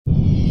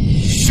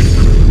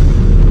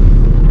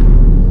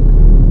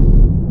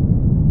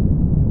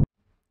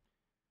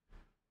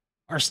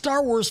Are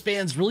Star Wars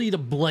fans really to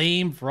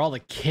blame for all the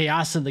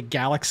chaos in the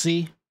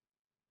galaxy?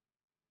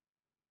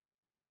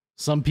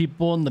 Some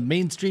people in the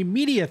mainstream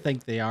media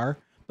think they are.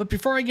 But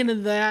before I get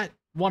into that,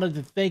 wanted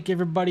to thank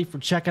everybody for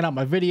checking out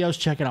my videos,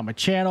 checking out my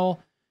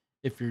channel.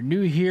 If you're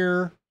new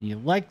here, and you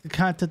like the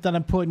content that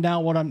I'm putting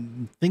out,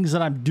 things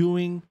that I'm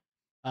doing,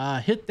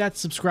 hit that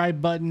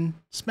subscribe button,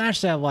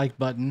 smash that like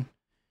button.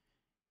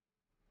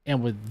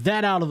 And with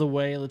that out of the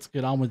way, let's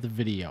get on with the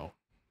video.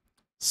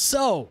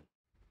 So,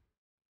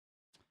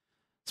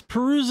 it's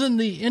perusing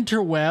the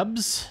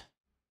interwebs,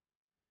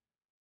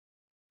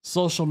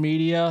 social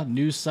media,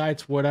 news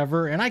sites,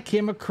 whatever, and I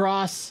came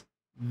across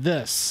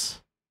this.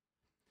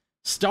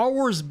 Star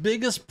Wars'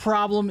 biggest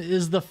problem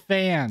is the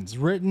fans,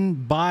 written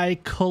by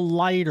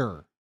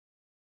Collider.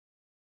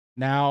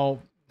 Now,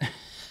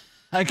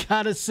 I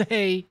gotta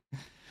say,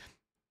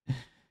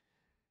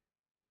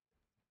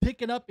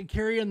 picking up and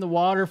carrying the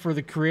water for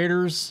the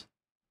creators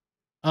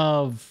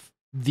of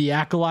The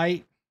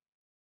Acolyte,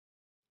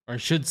 or I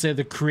should say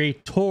the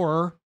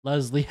creator,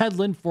 Leslie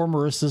Headland,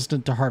 former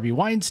assistant to Harvey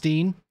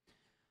Weinstein,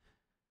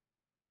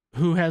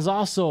 who has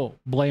also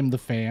blamed the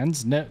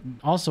fans.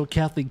 Also,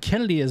 Kathleen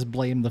Kennedy has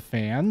blamed the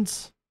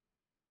fans.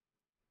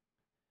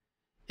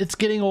 It's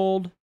getting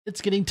old.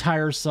 It's getting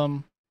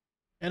tiresome.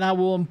 And I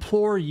will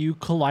implore you,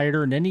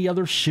 Collider, and any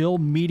other shill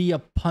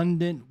media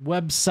pundit,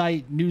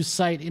 website, news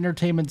site,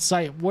 entertainment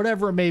site,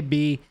 whatever it may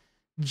be,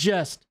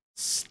 just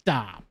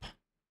stop.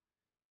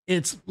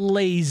 It's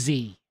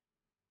lazy.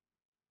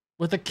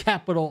 With a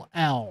capital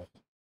L.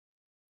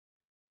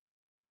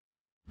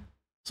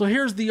 So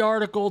here's the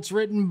article. It's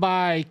written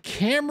by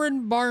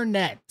Cameron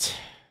Barnett.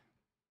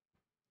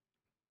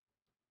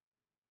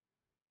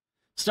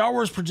 Star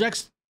Wars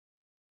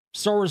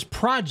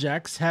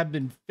projects have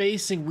been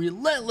facing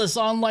relentless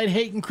online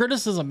hate and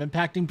criticism,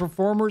 impacting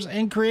performers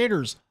and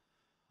creators.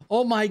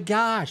 Oh my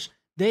gosh,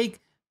 the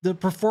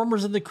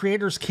performers and the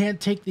creators can't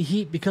take the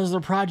heat because their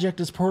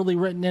project is poorly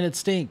written and it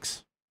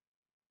stinks.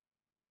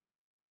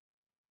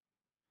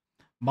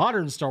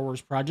 Modern Star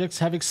Wars projects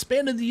have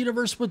expanded the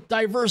universe with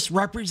diverse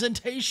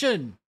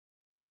representation,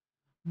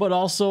 but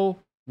also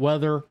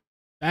weather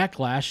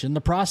backlash in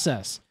the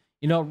process.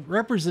 You know,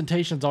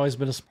 representation's always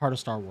been a part of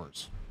Star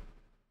Wars.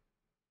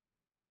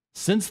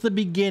 Since the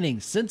beginning,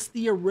 since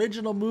the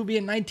original movie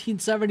in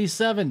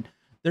 1977,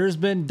 there's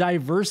been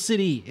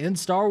diversity in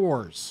Star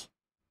Wars.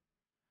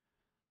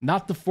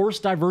 Not the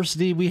forced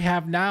diversity we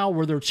have now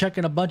where they're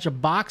checking a bunch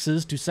of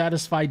boxes to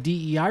satisfy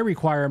DEI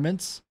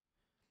requirements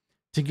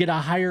to get a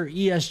higher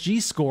ESG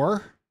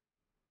score,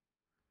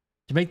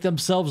 to make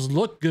themselves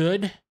look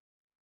good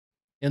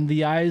in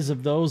the eyes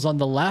of those on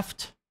the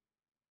left.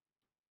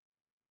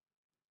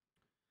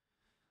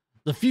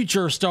 The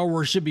future of Star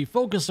Wars should be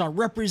focused on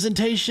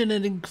representation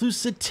and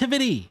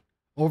inclusivity,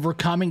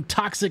 overcoming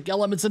toxic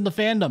elements in the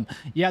fandom.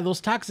 Yeah, those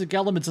toxic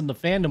elements in the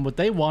fandom, what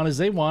they want is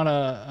they want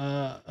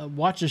to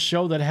watch a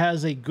show that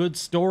has a good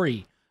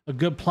story, a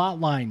good plot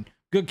line,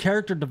 good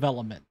character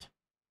development.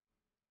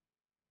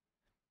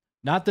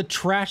 Not the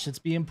trash that's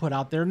being put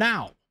out there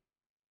now.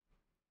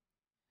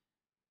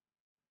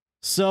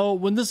 So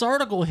when this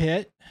article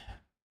hit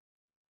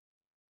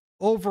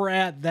over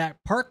at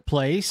that park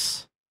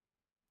place,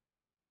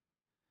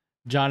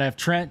 John F.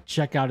 Trent,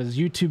 check out his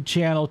YouTube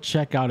channel,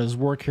 check out his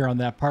work here on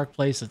that park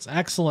place. It's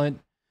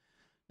excellent.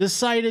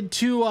 Decided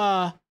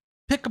to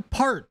pick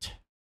apart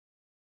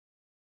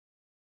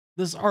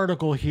this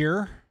article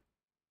here.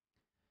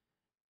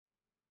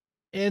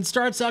 And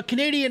starts out,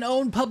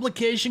 Canadian-owned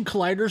publication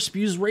Collider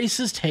spews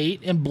racist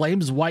hate and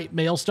blames white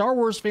male Star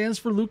Wars fans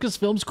for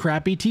Lucasfilm's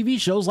crappy TV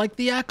shows like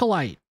The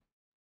Acolyte.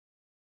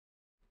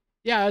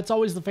 Yeah, it's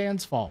always the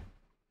fans' fault.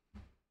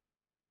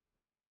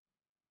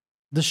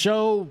 The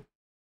show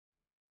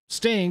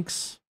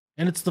stinks,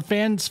 and it's the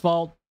fans'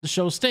 fault the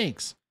show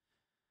stinks.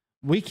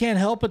 We can't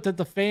help it that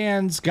the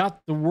fans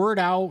got the word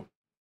out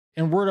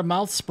and word of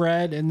mouth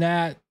spread and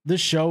that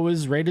this show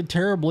is rated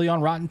terribly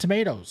on Rotten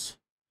Tomatoes.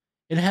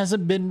 It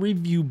hasn't been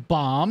review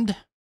bombed.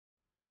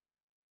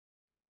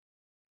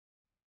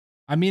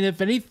 I mean,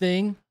 if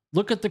anything,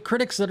 look at the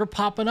critics that are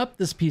propping up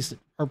this piece of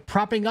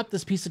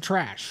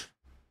trash.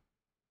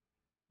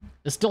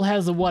 It still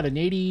has a what, an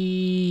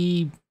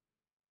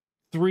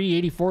 83,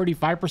 84,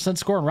 85%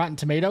 score on Rotten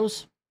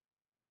Tomatoes?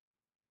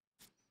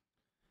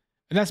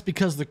 And that's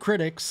because the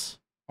critics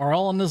are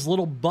all in this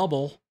little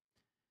bubble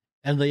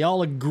and they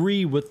all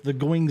agree with the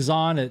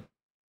goings-on at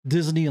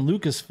Disney and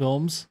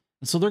Lucasfilms.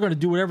 And so they're going to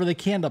do whatever they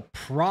can to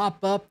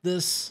prop up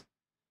this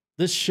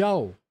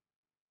show.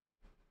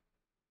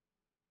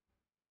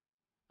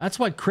 That's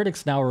why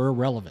critics now are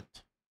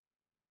irrelevant,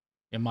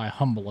 in my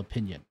humble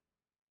opinion.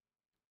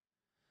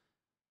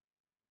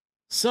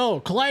 So,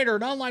 Collider,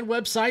 an online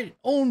website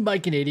owned by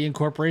Canadian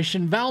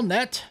corporation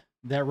ValNet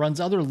that runs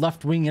other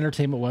left-wing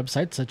entertainment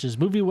websites such as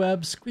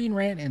MovieWeb, Screen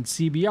Rant, and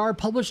CBR,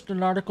 published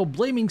an article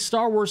blaming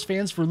Star Wars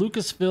fans for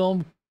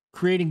Lucasfilm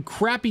creating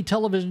crappy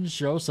television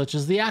shows such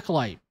as The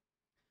Acolyte.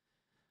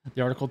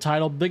 The article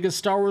titled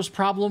Star Wars'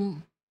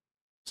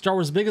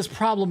 biggest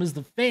problem is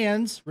the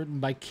fans, written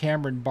by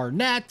Cameron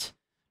Barnett,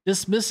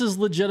 dismisses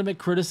legitimate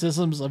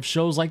criticisms of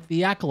shows like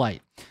The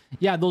Acolyte.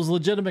 Yeah, those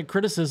legitimate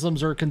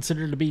criticisms are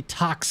considered to be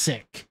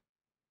toxic.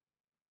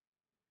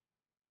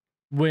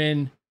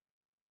 When,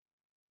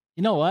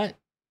 you know what?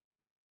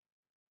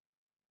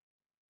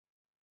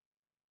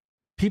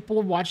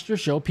 People watched your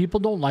show. People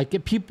don't like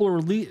it. People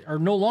are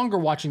no longer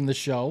watching the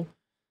show.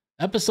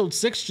 Episode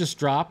 6 just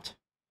dropped.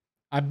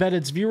 I bet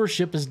its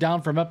viewership is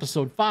down from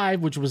episode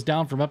 5, which was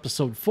down from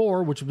episode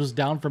 4, which was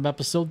down from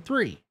episode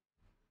 3.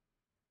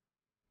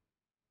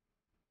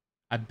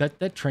 I bet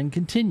that trend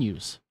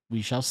continues.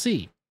 We shall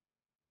see.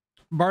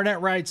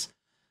 Barnett writes,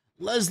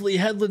 Leslie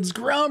Headland's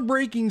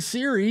groundbreaking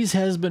series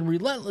has been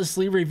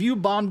relentlessly review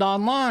bombed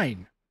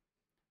online.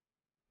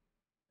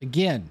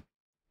 Again,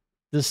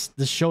 this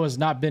show has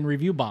not been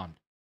review bombed.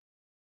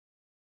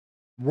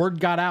 Word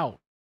got out.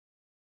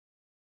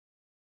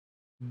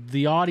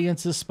 The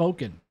audience has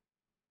spoken,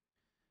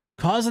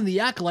 causing The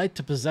Acolyte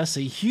to possess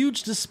a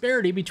huge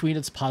disparity between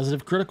its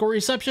positive critical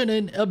reception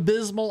and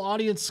abysmal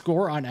audience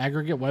score on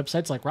aggregate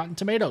websites like Rotten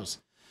Tomatoes.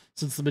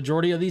 Since the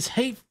majority of these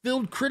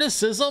hate-filled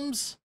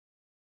criticisms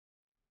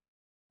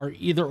are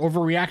either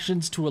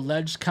overreactions to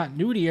alleged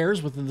continuity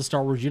errors within the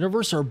Star Wars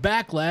universe or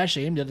backlash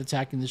aimed at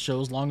attacking the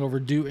show's long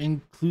overdue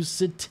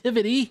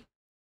inclusivity,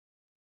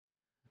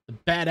 the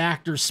bad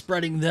actors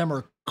spreading them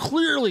are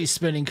clearly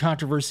spinning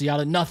controversy out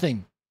of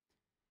nothing.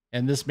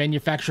 And this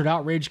manufactured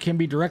outrage can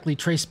be directly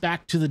traced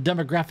back to the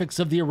demographics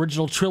of the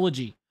original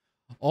trilogy.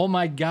 Oh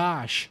my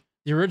gosh,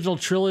 the original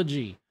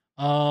trilogy.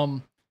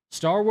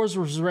 Star Wars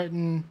was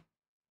written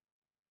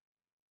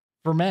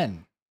for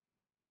men,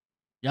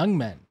 young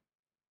men.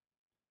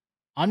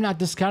 I'm not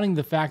discounting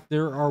the fact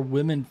there are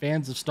women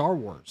fans of Star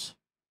Wars,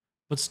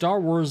 but Star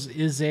Wars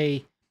is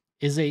a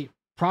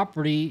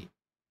property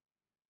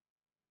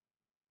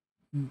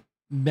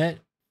meant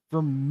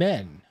for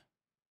men.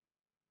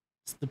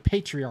 It's the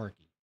patriarchy.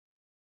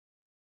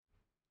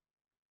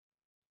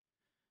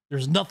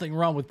 There's nothing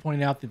wrong with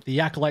pointing out that the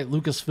Acolyte,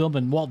 Lucasfilm,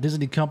 and Walt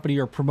Disney Company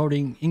are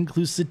promoting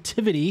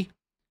inclusivity.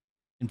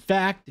 In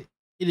fact,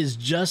 it is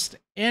just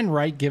and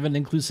right, given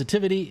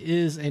inclusivity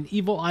is an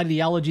evil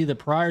ideology that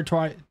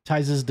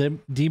prioritizes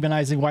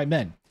demonizing white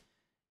men.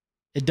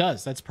 It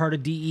does. That's part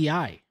of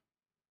DEI.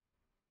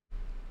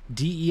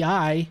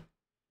 DEI,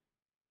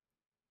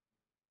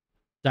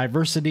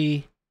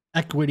 diversity,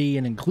 equity,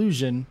 and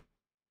inclusion,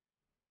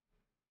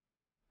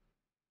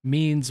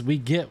 means we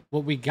get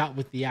what we got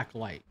with the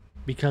Acolyte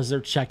because they're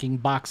checking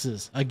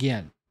boxes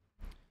again.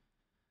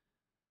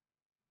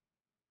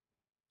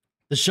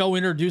 The show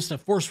introduced a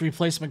force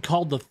replacement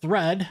called the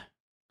Thread,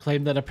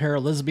 claimed that a pair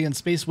of lesbian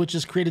space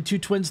witches created two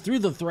twins through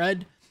the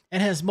Thread,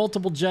 and has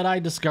multiple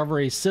Jedi discover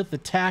a Sith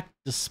attack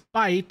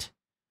despite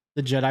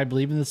the Jedi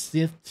believing the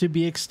Sith to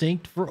be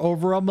extinct for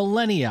over a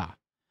millennia.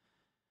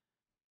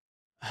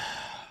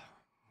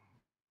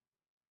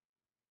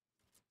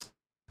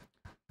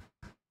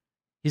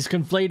 He's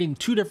conflating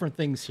two different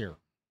things here.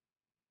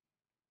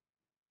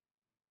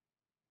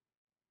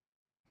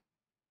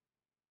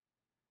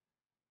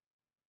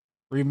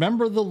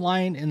 Remember the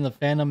line in The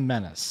Phantom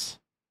Menace,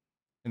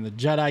 in the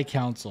Jedi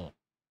Council,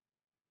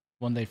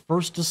 when they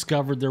first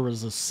discovered there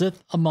was a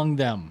Sith among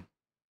them.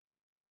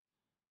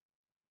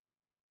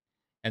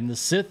 And the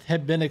Sith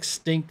had been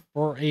extinct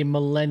for a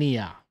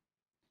millennia.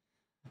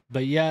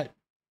 But yet,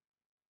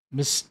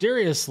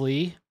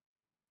 mysteriously,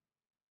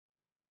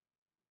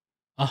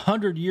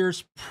 100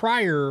 years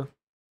prior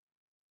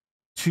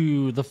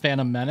to The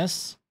Phantom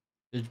Menace,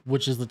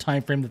 which is the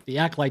time frame that the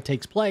Acolyte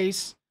takes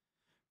place,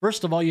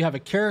 first of all, you have a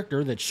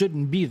character that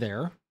shouldn't be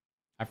there.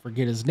 I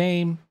forget his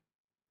name.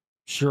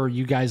 Sure,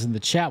 you guys in the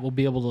chat will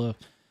be able to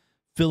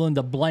fill in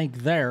the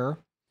blank there.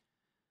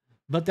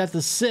 But that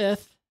the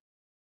Sith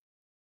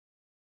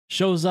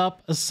shows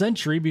up a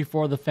century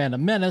before the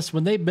Phantom Menace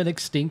when they've been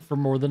extinct for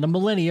more than a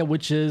millennia,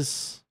 which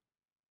is,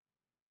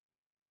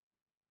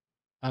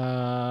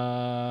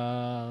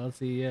 let's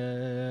see,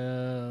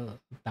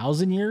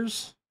 1,000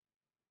 years,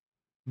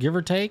 give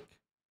or take.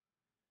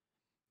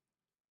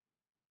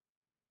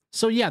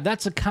 So yeah,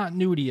 that's a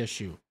continuity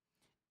issue.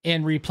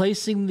 And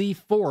replacing the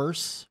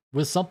Force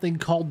with something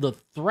called the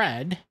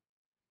Thread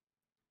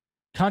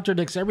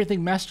contradicts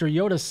everything Master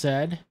Yoda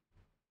said,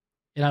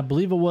 and I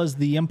believe it was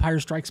The Empire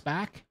Strikes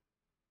Back.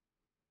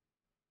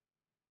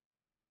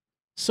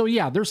 So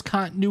yeah, there's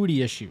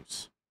continuity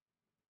issues.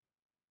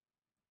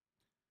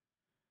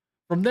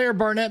 From there,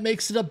 Barnett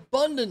makes it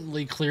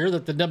abundantly clear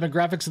that the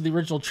demographics of the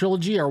original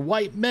trilogy are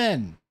white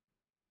men.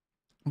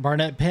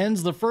 Barnett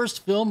pens, the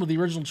first film of the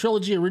original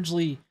trilogy,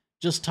 originally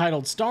just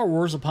titled Star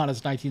Wars upon its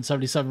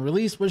 1977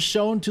 release, was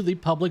shown to the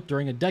public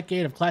during a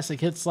decade of classic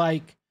hits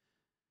like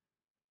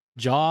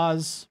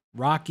Jaws,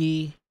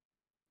 Rocky.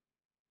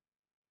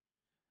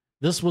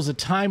 This was a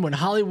time when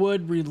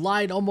Hollywood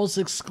relied almost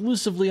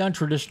exclusively on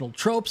traditional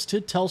tropes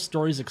to tell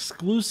stories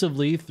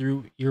exclusively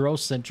through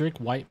Eurocentric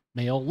white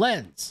male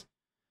lens.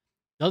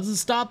 Doesn't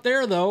stop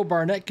there, though.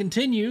 Barnett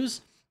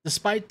continues.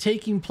 Despite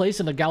taking place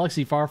in a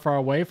galaxy far, far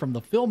away from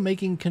the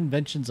filmmaking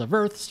conventions of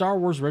Earth, Star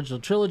Wars original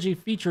trilogy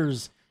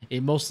features a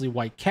mostly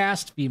white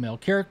cast, female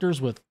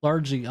characters with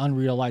largely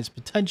unrealized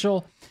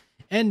potential,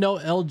 and no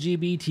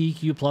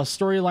LGBTQ plus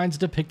storylines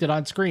depicted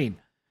on screen.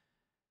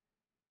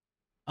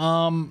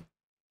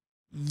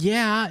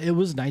 Yeah, it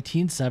was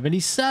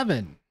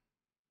 1977.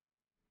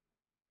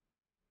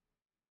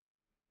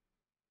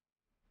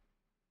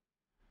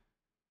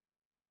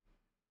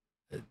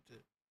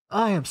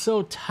 I am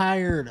so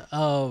tired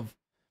of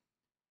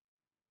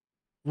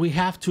we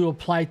have to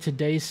apply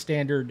today's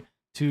standard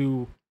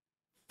to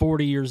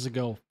 40 years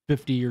ago,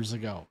 50 years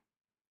ago.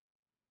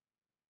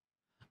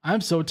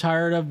 I'm so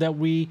tired of that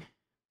we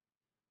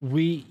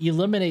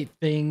eliminate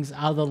things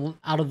out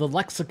of the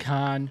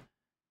lexicon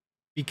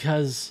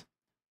because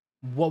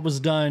what was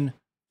done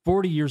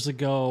 40 years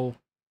ago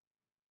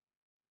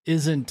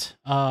isn't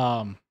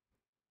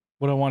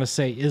what I want to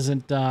say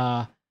isn't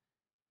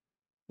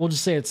we'll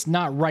just say it's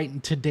not right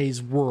in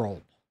today's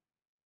world.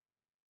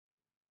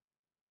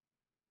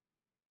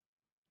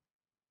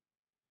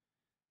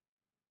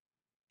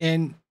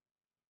 And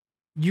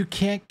you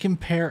can't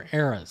compare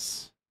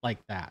eras like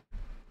that.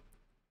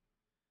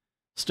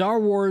 Star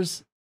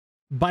Wars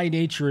by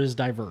nature is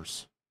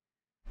diverse.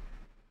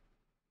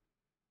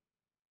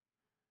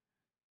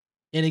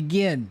 And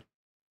again,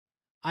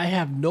 I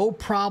have no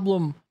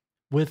problem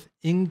with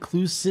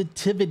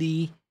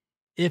inclusivity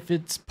if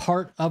it's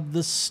part of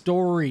the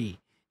story,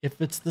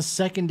 if it's the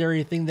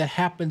secondary thing that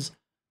happens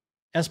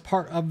as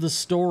part of the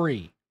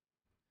story.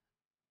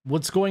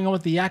 What's going on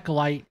with the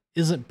acolyte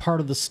isn't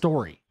part of the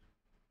story.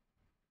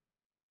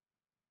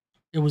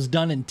 It was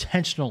done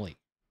intentionally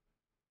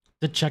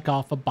to check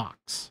off a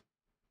box.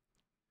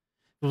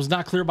 If it was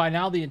not clear by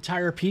now, the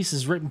entire piece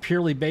is written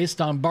purely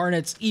based on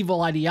Barnett's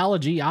evil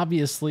ideology.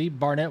 Obviously,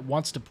 Barnett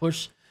wants to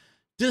push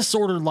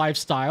disordered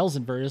lifestyles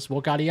and various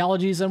woke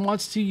ideologies and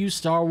wants to use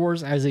Star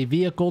Wars as a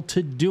vehicle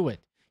to do it.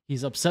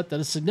 He's upset that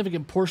a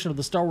significant portion of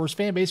the Star Wars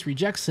fan base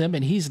rejects him,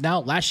 and he's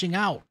now lashing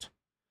out.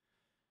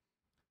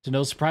 To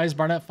no surprise,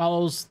 Barnett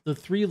follows the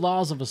 3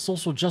 laws of a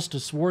social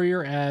justice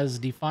warrior as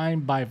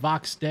defined by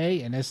Vox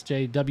Day and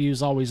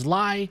SJW's Always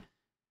Lie,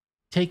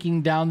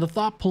 taking down the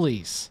thought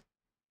police.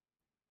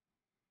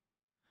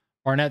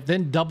 Barnett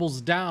then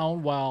doubles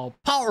down while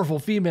powerful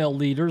female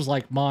leaders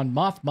like Mon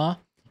Mothma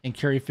and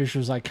Carrie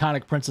Fisher's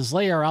iconic Princess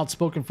Leia are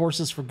outspoken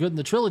forces for good in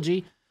the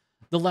trilogy.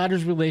 The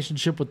latter's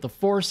relationship with the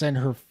Force and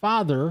her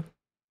father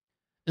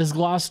is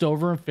glossed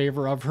over in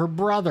favor of her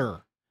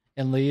brother.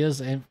 And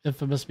Leia's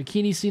infamous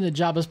bikini scene at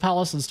Jabba's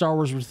palace in Star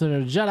Wars Return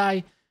of the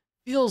Jedi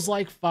feels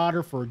like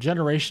fodder for a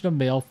generation of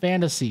male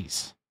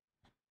fantasies.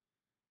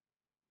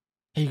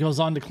 He goes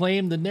on to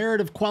claim the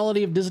narrative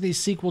quality of Disney's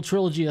sequel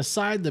trilogy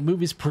aside, the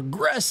movie's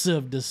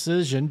progressive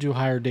decision to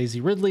hire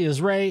Daisy Ridley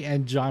as Rey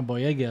and John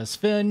Boyega as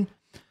Finn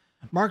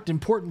marked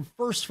important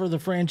firsts for the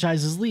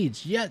franchise's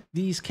leads. Yet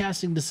these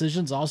casting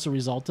decisions also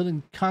resulted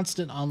in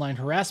constant online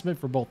harassment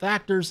for both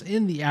actors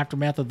in the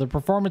aftermath of the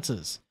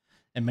performances,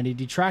 and many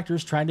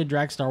detractors trying to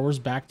drag Star Wars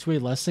back to a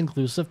less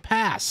inclusive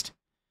past.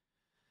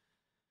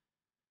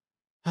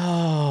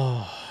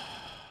 Oh,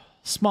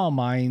 small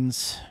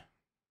minds.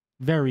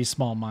 Very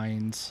small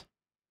minds.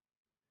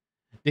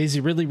 Daisy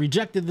Ridley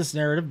rejected this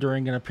narrative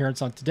during an appearance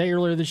on Today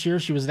earlier this year.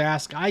 She was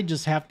asked, I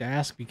just have to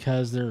ask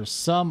because there are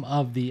some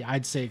of the,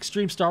 I'd say,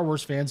 extreme Star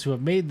Wars fans who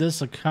have made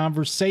this a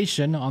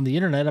conversation on the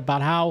internet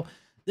about how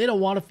they don't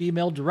want a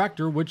female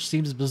director, which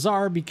seems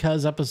bizarre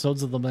because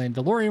episodes of The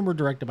Mandalorian were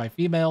directed by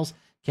females.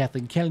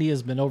 Kathleen Kennedy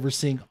has been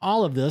overseeing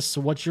all of this,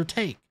 so what's your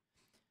take?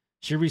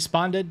 She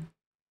responded,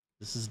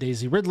 this is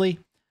Daisy Ridley.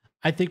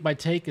 I think my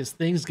take is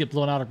things get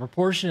blown out of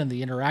proportion, and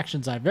the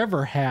interactions I've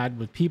ever had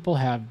with people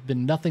have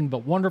been nothing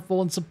but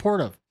wonderful and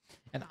supportive.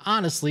 And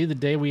honestly, the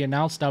day we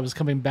announced I was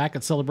coming back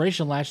at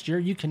Celebration last year,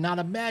 you cannot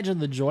imagine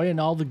the joy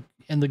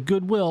and the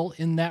goodwill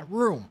in that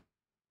room.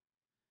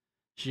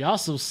 She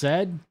also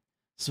said,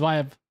 so I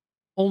have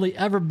only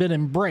ever been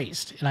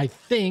embraced, and I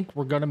think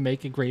we're going to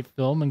make a great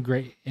film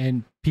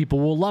and people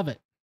will love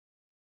it.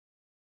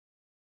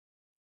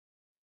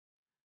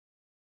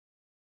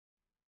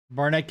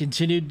 Barnett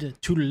continued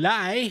to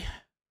lie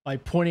by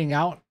pointing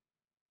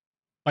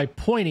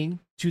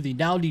to the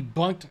now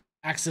debunked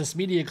Access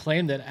Media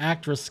claim that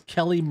actress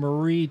Kelly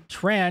Marie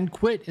Tran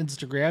quit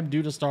Instagram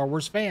due to Star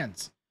Wars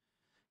fans.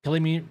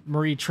 Kelly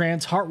Marie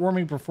Tran's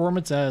heartwarming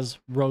performance as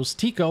Rose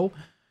Tico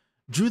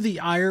drew the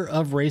ire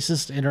of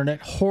racist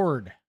internet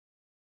horde,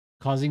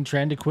 causing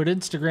Tran to quit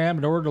Instagram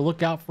in order to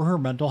look out for her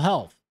mental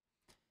health.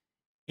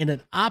 In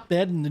an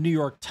op-ed in the New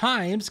York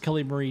Times,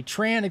 Kelly Marie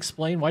Tran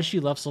explained why she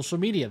left social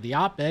media. The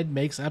op-ed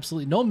makes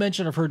absolutely no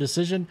mention of her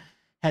decision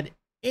had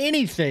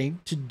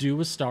anything to do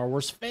with Star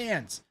Wars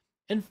fans.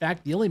 In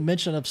fact, the only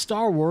mention of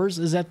Star Wars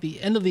is at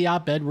the end of the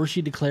op-ed where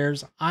she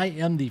declares, I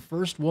am the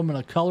first woman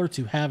of color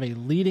to have a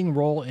leading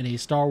role in a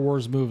Star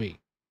Wars movie.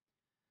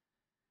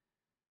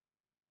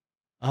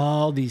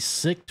 Oh, these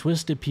sick,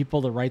 twisted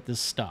people that write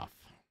this stuff.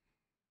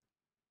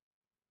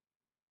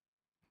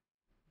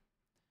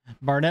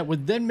 Barnett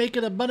would then make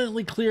it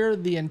abundantly clear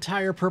the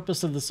entire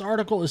purpose of this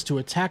article is to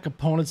attack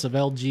opponents of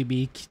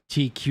LGBTQ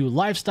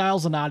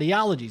lifestyles and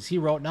ideologies. He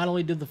wrote, not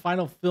only did the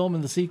final film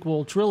in the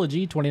sequel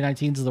trilogy,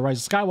 2019's The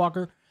Rise of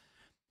Skywalker,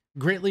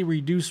 greatly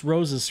reduce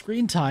Rose's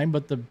screen time,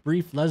 but the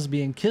brief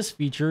lesbian kiss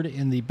featured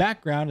in the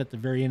background at the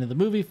very end of the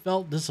movie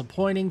felt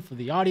disappointing for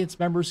the audience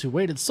members who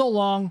waited so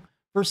long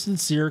for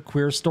sincere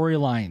queer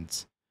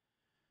storylines.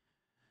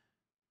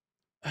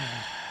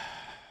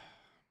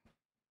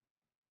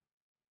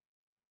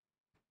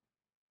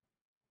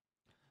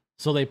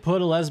 So they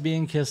put a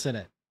lesbian kiss in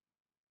it.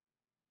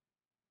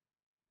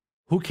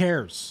 Who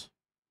cares?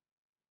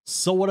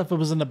 So what if it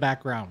was in the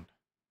background?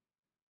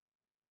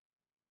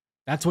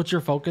 That's what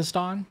you're focused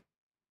on?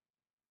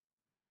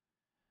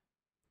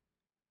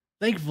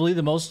 Thankfully,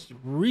 the most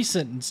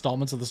recent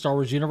installments of the Star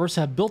Wars universe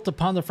have built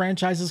upon the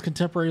franchise's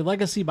contemporary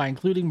legacy by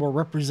including more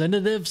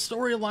representative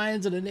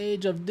storylines in an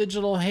age of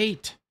digital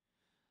hate.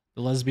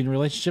 The lesbian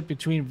relationship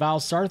between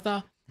Val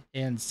Sartha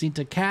and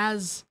Cinta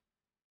Kaz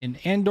in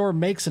Andor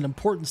makes an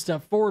important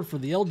step forward for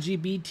the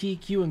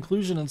LGBTQ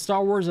inclusion in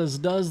Star Wars, as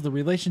does the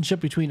relationship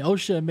between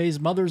Osha and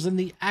May's mothers in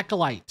The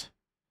Acolyte.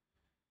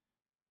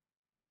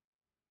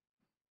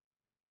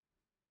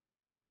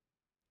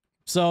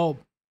 So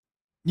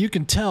you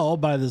can tell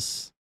by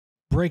this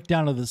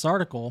breakdown of this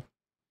article,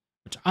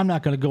 which I'm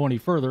not going to go any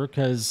further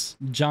because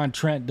John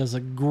Trent does a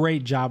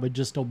great job of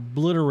just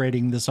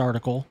obliterating this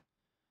article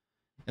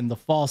and the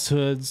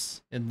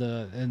falsehoods and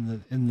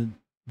the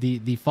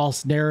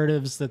false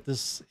narratives that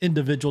this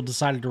individual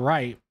decided to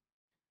write.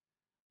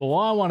 But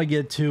what I want to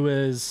get to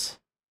is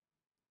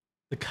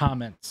the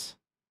comments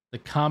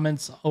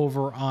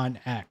over on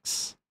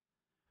X.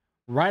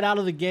 Right out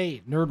of the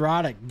gate,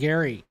 Nerdrotic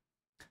Gary.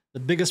 The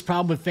biggest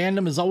problem with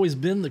fandom has always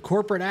been the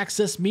corporate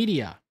access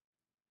media.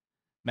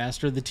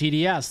 Master of the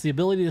TDS, the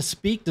ability to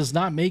speak does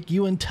not make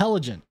you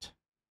intelligent.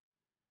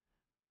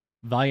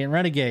 Valiant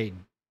Renegade,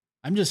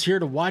 I'm just here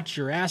to watch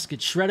your ass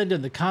get shredded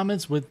in the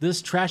comments with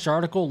this trash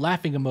article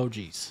laughing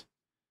emojis.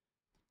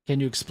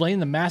 Can you explain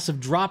the massive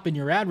drop in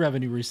your ad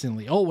revenue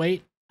recently? Oh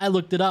wait, I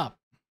looked it up.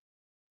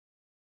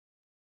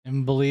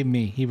 And believe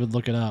me, he would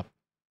look it up.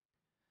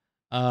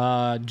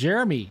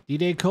 Jeremy,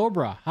 D-Day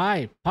Cobra,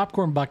 hi,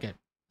 Popcorn Bucket.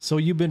 So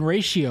you've been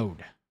ratioed.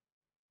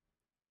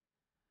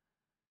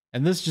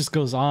 And this just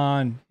goes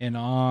on and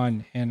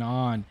on and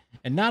on.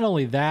 And not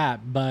only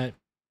that, but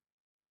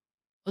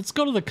let's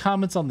go to the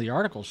comments on the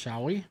article,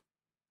 shall we?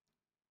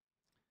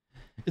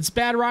 It's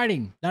bad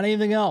writing, not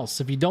anything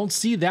else. If you don't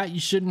see that, you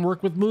shouldn't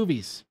work with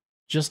movies.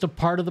 Just a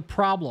part of the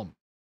problem.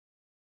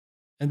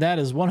 And that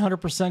is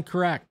 100%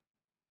 correct.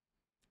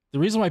 The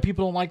reason why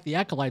people don't like The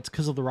Acolytes is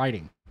because of the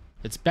writing.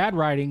 It's bad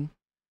writing,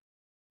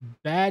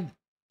 bad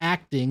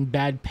acting,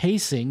 bad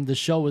pacing. The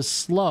show is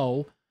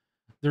slow.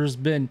 There's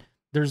been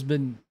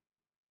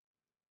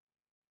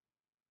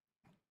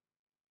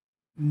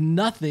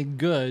nothing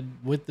good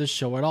with this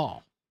show at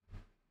all.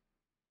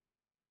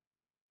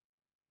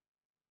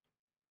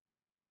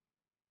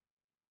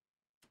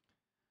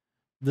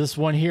 This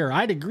one here,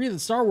 I'd agree that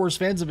Star Wars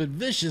fans have been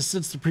vicious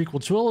since the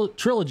prequel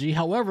trilogy.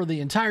 However,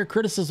 the entire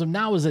criticism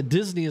now is that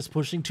Disney is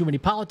pushing too many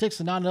politics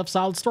and not enough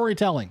solid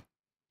storytelling.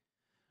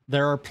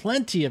 There are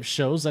plenty of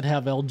shows that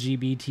have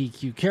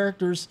LGBTQ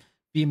characters,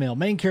 female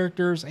main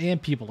characters,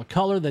 and people of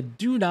color that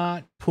do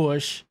not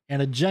push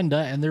an agenda,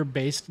 and they're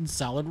based in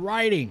solid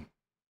writing.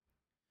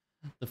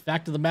 The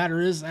fact of the matter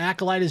is,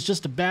 Acolyte is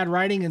just a bad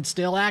writing and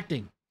stale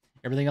acting.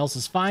 Everything else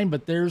is fine,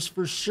 but there's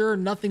for sure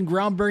nothing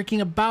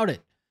groundbreaking about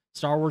it.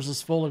 Star Wars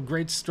is full of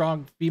great,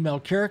 strong female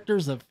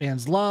characters that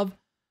fans love.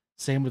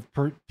 Same with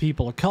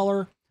people of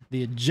color.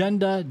 The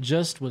agenda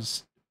just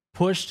was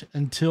pushed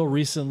until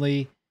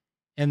recently,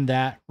 and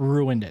that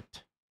ruined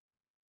it.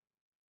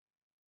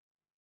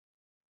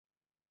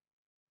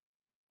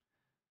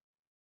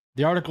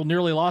 The article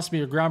nearly lost me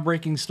with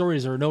groundbreaking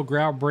stories. There's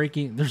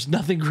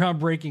nothing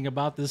groundbreaking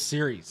about this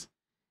series.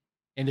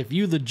 And if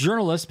you, the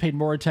journalist, paid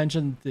more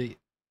attention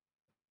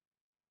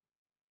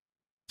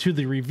to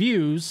the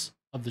reviews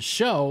of the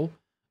show,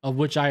 of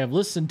which I have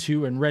listened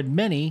to and read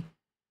many,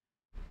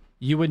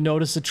 you would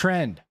notice a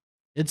trend.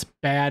 It's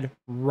bad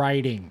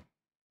writing.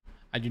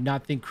 I do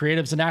not think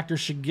creatives and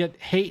actors should get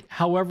hate.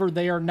 However,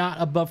 they are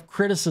not above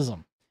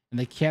criticism, and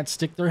they can't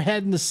stick their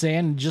head in the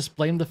sand and just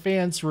blame the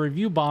fans for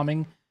review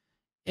bombing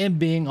and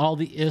being all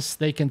the ists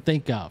they can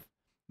think of.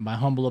 In my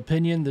humble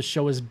opinion, the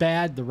show is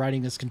bad, the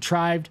writing is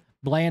contrived,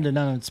 bland, and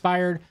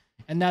uninspired,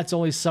 and that's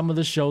only some of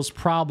the show's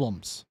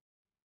problems.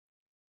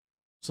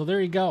 So there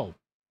you go.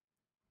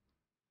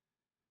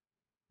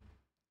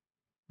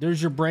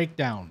 There's your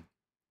breakdown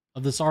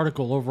of this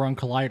article over on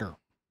Collider.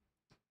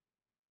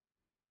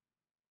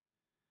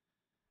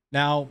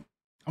 Now,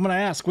 I'm going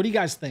to ask, what do you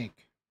guys think?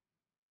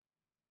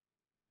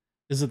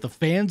 Is it the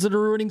fans that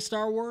are ruining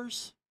Star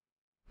Wars?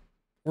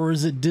 Or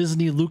is it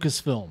Disney,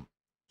 Lucasfilm,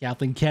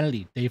 Kathleen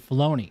Kennedy, Dave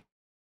Filoni?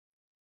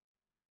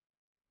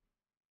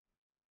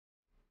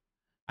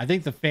 I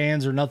think the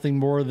fans are nothing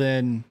more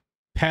than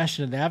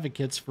passionate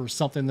advocates for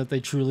something that they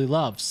truly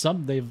love.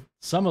 Some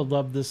have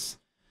loved this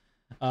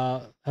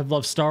I've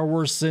loved Star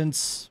Wars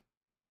since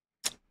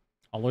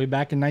all the way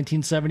back in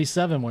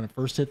 1977 when it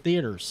first hit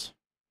theaters.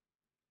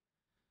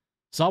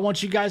 So I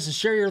want you guys to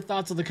share your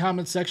thoughts in the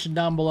comment section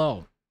down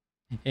below.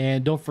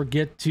 And don't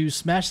forget to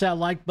smash that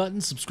like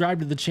button, subscribe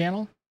to the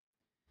channel,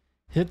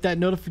 hit that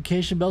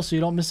notification bell so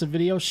you don't miss a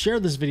video, share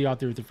this video out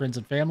there with your friends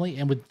and family.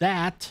 And with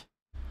that,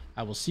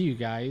 I will see you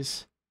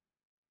guys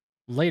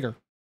later.